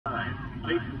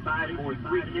Jason side for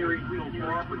 3 carries, so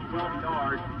far for 12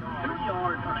 yards, 2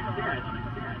 yards on a catch.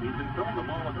 He's been throwing the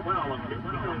ball as well, a 15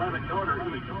 and 11 yarder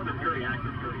each. He's been very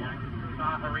active.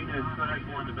 Tom Arena is trying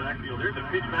for in the backfield. There's a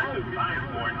pitch back to side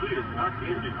for it. He is tucked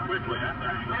in just quickly. That's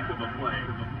a heck of a play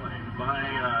by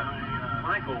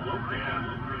Michael Lopez,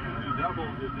 who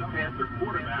doubles as the Panther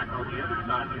quarterback on the other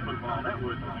side of the football. That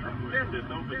was tremendous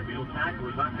open field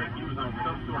tackles. I think he was on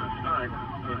some sort of stunt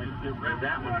and just read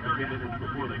that one 30 minutes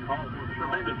before they called it.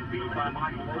 Tremendous speed by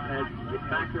Michael Lopez. Gets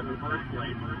back there in the first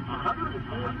place.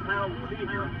 140-pound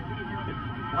senior.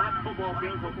 Last football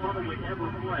game will probably ever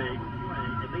play.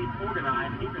 And they've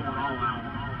organized. He's going all out.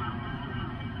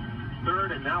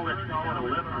 Third, and now let's call it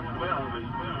 11 or 12 as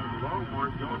the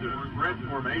Longhorns go to spread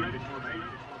formation.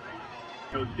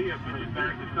 Go see if he's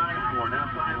back to Sizemore. Now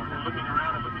Sizemore looking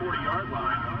around at the 40-yard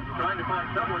line, trying to find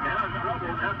someone down in trouble.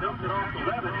 Now dumps it off to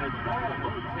 11, and it's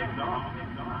almost picked off.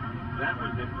 That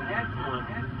was an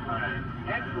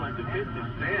excellent defensive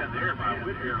stand there by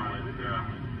Whitharold.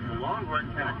 The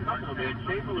Longhorns had a couple of it.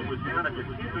 Chamberlain was down at the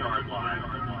 10-yard line.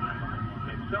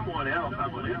 Someone else,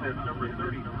 I believe that's number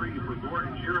 33 for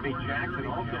Gordon, Jeremy Jackson,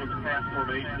 also in the pass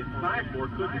formation. And Sizemore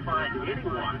couldn't find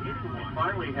anyone. And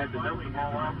finally had to dump the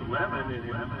ball off 11, and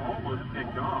it was almost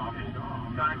picked off.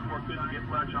 Sizemore couldn't get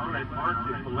much on it. Marked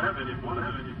at 11, and one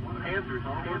of the Panthers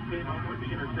almost came up with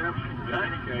the interception. In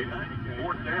any case,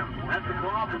 fourth down. That's the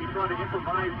problem when you try to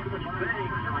improvise too many things.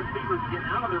 Your receivers get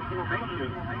out of their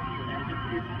formation.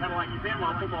 It's kind of like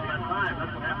Sandlot football that time.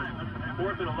 That's what happens.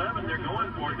 4th and 11, they're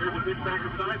going for it. There's a pitch back to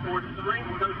Sizemore. Screen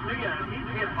Garcia, and he's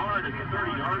hit hard at the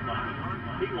 30-yard line.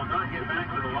 He will not get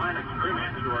back to the line of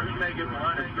scrimmage, or he may get the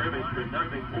line of scrimmage, but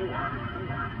nothing more.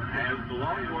 As the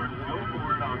Longhorns go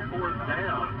for it on 4th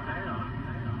down,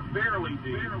 fairly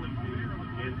deep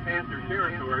in Panther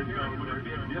territory, so it would have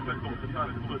been difficult to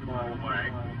punt the football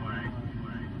away.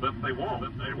 But they won't.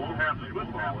 They won't have the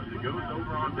football as it goes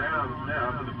over on downs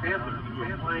now to the Panthers, who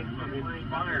are playing some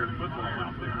inspired football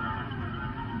out there.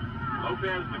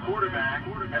 Lopez, the quarterback,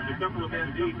 has a couple of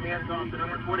men deep, hands off to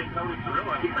number 20, Cody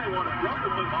Gorilla. He may want to throw the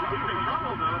football. He's in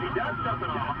trouble, though. He does dump it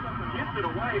off, gets it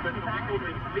away, but tackled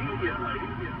immediately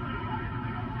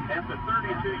at the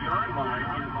 32-yard line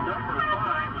is number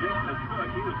 5, Jason Cook.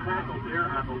 He was tackled there,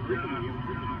 I believe,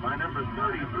 by number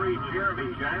 33,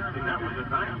 Jeremy Jackson. That was a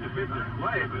nice defensive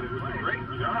play, but it was a great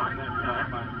job that time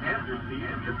by the Panthers. He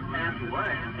just passed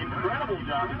away. Incredible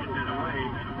job to get it away.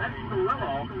 That's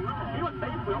Carrillo. He was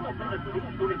basically almost on his feet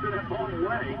when he threw that ball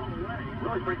away.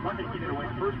 Really great luck to get it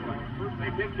away in the first place.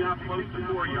 They picked it up close to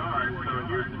 4 yards, so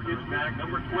here's the pitch back.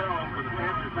 Number 12 for the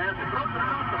Panthers pass. It throws it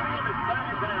off the field and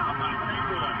slapped down by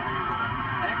Chamberlain.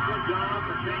 Excellent job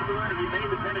for Chamberlain, and he made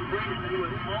the penetration. He was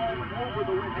all over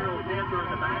the Whitharold Panther in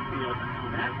the backfield.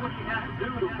 That's what you have to do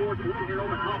to force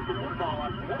Whitharold to pump the football.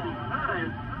 On 20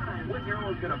 times,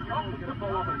 Whitharold is going to pump the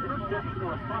football off an interception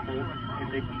or a fumble, and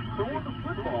they keep throwing the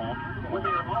football when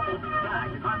they are almost back.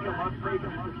 If I'm your Las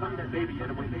Vegas to turn that baby in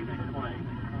when they play.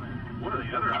 One of the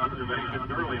other observations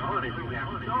early on is you have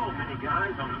so many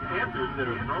guys on the Panthers that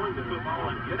are throwing the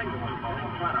football and getting the football.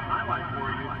 I'll try to highlight for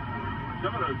you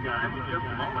some of those guys in just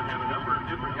a moment. Have a number of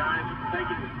different guys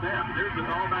taking the snap. There's the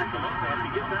ball back to Lopez.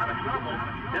 He gets out of trouble.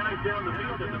 Now he's down the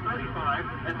field at the 35.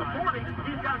 At the 40,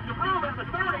 he's got some room at the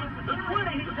 30. The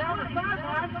 20, he's down the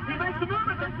sideline. He makes a move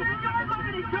at the 10-yard line,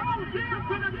 and he goes in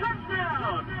for the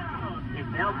touchdown. He's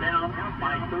now down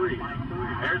by 3.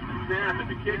 There's the snap, and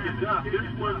the kick is up. This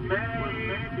was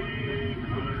made.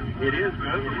 It is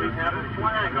good, but we have a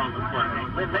flag on the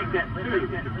play. Let's make that 2.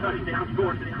 Touchdown,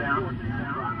 scores it down.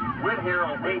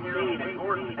 Whitharold 18 and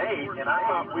Gordon 8, and I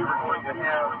thought we were going to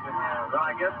have, well,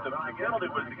 I guess the penalty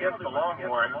was against the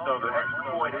Longhorns, so the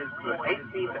extra point is good.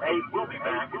 18-8, we'll be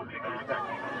back in 60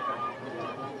 seconds.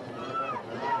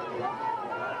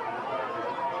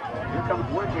 Here comes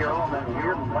Whitharold, that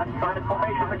weird left-sided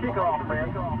formation for kickoff, man.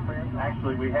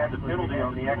 Actually, we had the penalty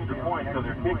on the extra point, so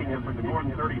they're kicking it from the Gordon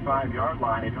 35-yard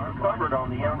line. It's covered on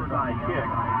the outside kick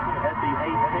at the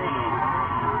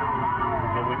 18.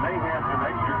 And we may have some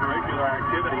extracurricular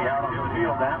activity out on the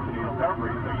field after the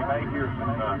recovery, so you may hear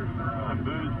some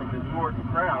boos from this Gordon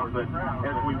crowd. But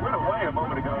as we went away a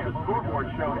moment ago, the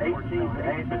scoreboard showed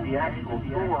 18-8, but the actual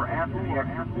score after the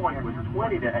extra point was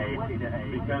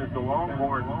 20-8 because the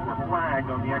Longhorns were flagged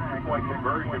on the extra point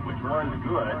conversion, which was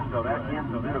good. So that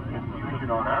ends a bit of confusion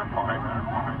on our part.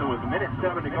 So with a minute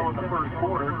 7 to go in the first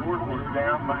quarter, Gordon was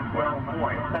down by 12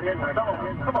 points.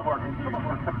 Some of our confusion.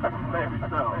 Maybe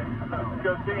so.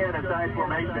 Garcia in a side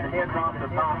formation, hands off to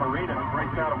Tom Marino, who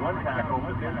breaks out of one tackle,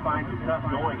 but then finds it tough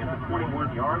going at the 28-yard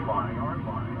 21-yard line.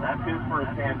 That's his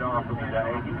first handoff of the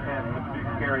day. He's had some big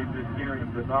carries this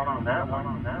season, but not on that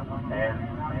one. And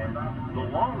the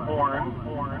Longhorns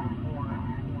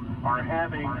are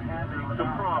having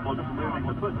some problems moving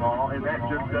the football, and that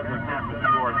just doesn't happen in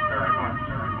Gordon very much.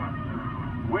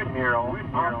 Whitehall,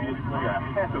 obviously a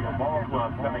heck of a ball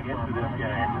club coming into this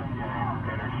game,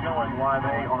 and are showing why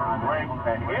they are ranked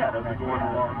ahead of the Gordon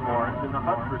Longhorns in the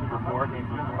Hunters report, and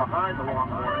just behind the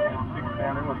Longhorns in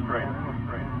Six-Man Illustrated.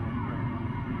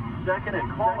 Second and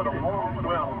call it a long 12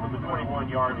 from the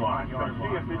 21-yard line. So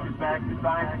see if pitches back to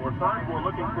Sizemore. Sizemore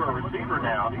looking for a receiver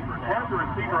now. Has the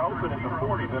receiver open at the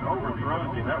 40, but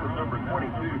overthrows him. That was number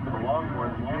 22 for the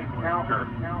Longhorns, Jake Counter.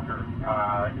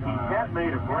 He had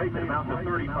made a break at about the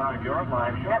 35-yard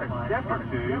line. He had a step or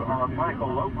two on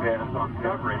Michael Lopez on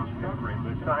coverage,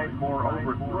 but Sizemore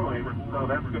overthrew him. So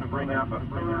that's going to bring up a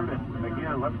third, and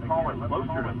again, let's call it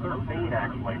closer to 13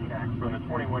 actually from the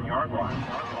 21-yard line.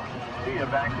 Garcia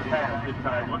back to pass this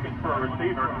time, looking for a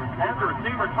receiver. Has the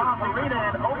receiver, Tom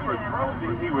Arena, and overthrows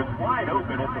him. He was wide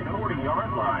open at the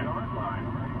 40-yard line.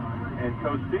 And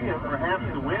Garcia, perhaps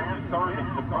the wind is causing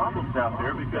some problems out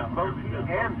there because both he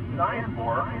and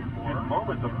Sizemore, just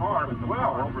moments apart, as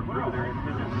well overthrew their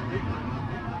intended receiver.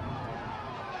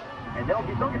 And they'll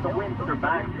get the wind to their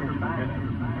back.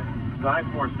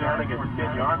 Sizemore standing at the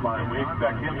 10-yard line. We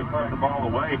expect him to punt the ball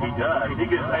away. He does. He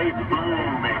gets a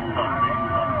booming punt.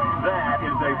 That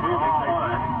is a booming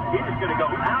punt. He's just going to go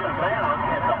out of bounds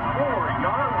at the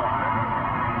 4-yard line.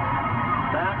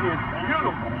 That is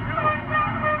beautiful.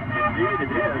 Indeed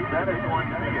it is. That is going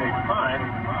to be a punt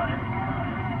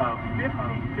of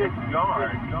 56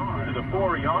 yards to the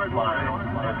 4-yard line.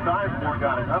 And Sizemore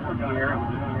got it up in the air. It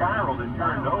was a spiral that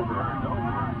turned over.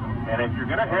 And if you're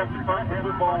going to have to punt the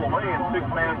football away in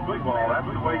six-man football, that's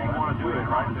the way you want to do it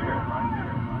right there.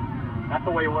 That's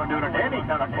the way you want to do it in any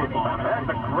kind of football. That's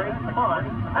a great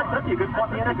punt. That's a good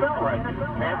punt in the NFL right there.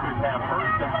 Panthers have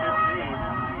first and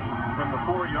 15 from the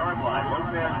 4-yard line.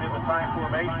 Lopez in the tight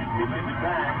formation, gets into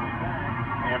back,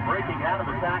 and breaking out of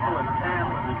the tackle and pass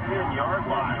on the 10-yard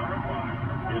line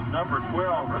is number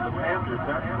 12 for the Panthers.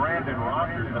 That's Brandon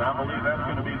Rogers, and I believe that's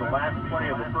going to be the last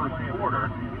play of the first quarter.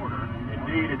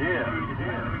 Indeed it is.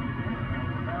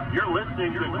 You're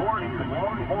listening to Gordon's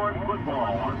Longhorn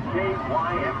Football on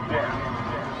KYXX.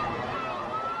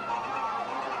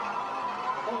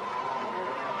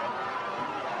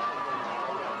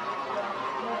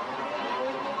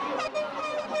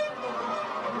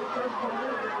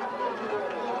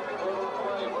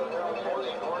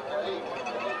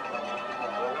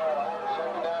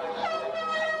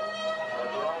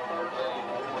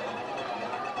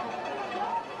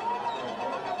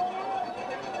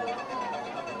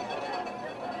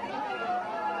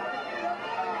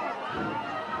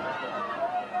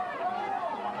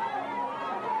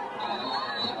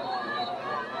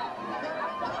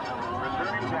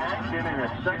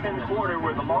 Second quarter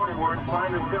where the Longhorns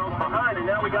find themselves behind, and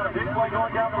now we got a big play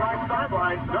going down the right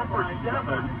sideline. Number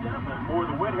 7 for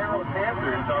the Whitehall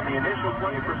Panthers on the initial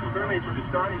play for scrimmage to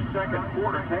start his second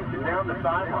quarter, takes it down the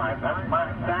sideline. That's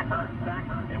Mike Sacker.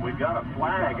 And we've got a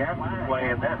flag after the play,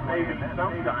 and that may be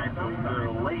some kind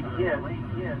of late hit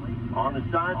on the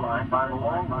sideline by the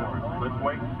Longhorns. Let's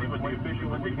wait and see what the official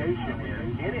indication is.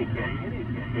 In any case,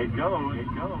 it goes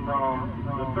from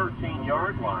the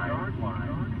 13-yard line.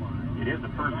 It is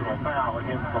a personal foul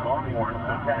against the Longhorns,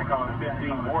 so tack on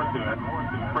 15 more to it.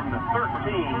 From the 13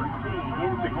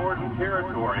 into Gordon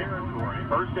territory.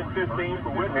 First and 15 for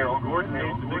Whitehall. Gordon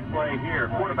needs a big play here.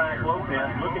 Quarterback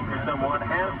Lopez looking for someone,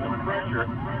 has some pressure,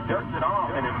 ducks it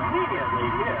off, and immediately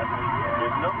hit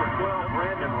with number 12,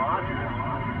 Brandon Rogers.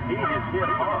 He is hit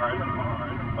hard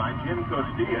by Jim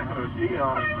Costilla. Costilla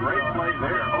on a great play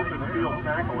there, open field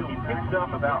tackle. He picks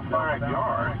up about 5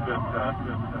 yards, but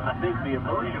I think the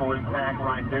emotional impact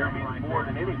right there means more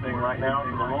than anything right now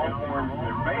for the Longhorns and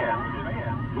their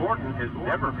fans. Gordon has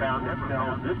never found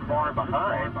himself this far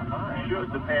behind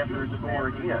should the Panthers score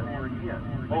again.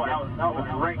 Boy, that was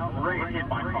a great hit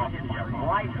by Costilla.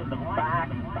 Right to the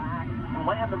back,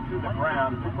 slammed him to the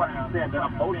ground. Just like you said,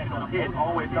 that emotional hit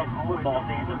always helps the football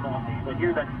team to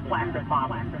hear that plastic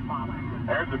pop.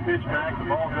 There's the pitch back. The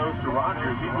ball goes to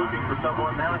Rogers. He's looking for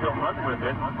someone. Now he'll run with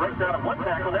it. Breaks out of one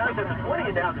tackle. Now he's at the 20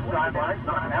 and down the sideline.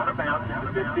 Knocked out of bounds at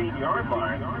the 15-yard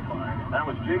line. That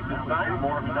was Jason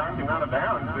Sizemore who knocked him out of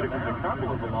bounds, but it was a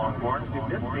couple of the Longhorns who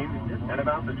missed him at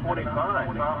about the 25.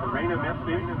 Tom Arena missed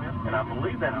him, and I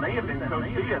believe that may have been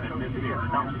Costilla that missed him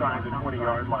outside the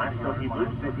 20-yard line. So he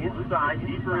moves it inside,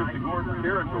 deeper into Gordon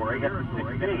territory at the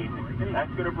 16.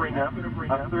 That's going to bring up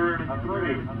a 3rd and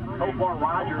 3. So far,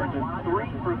 Rogers is 3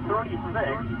 for 36,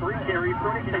 3 carries,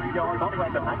 36 yards, on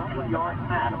like a 19-yard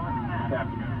pass.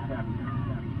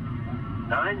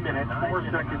 9 minutes, 4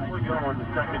 seconds to go in the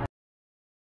second.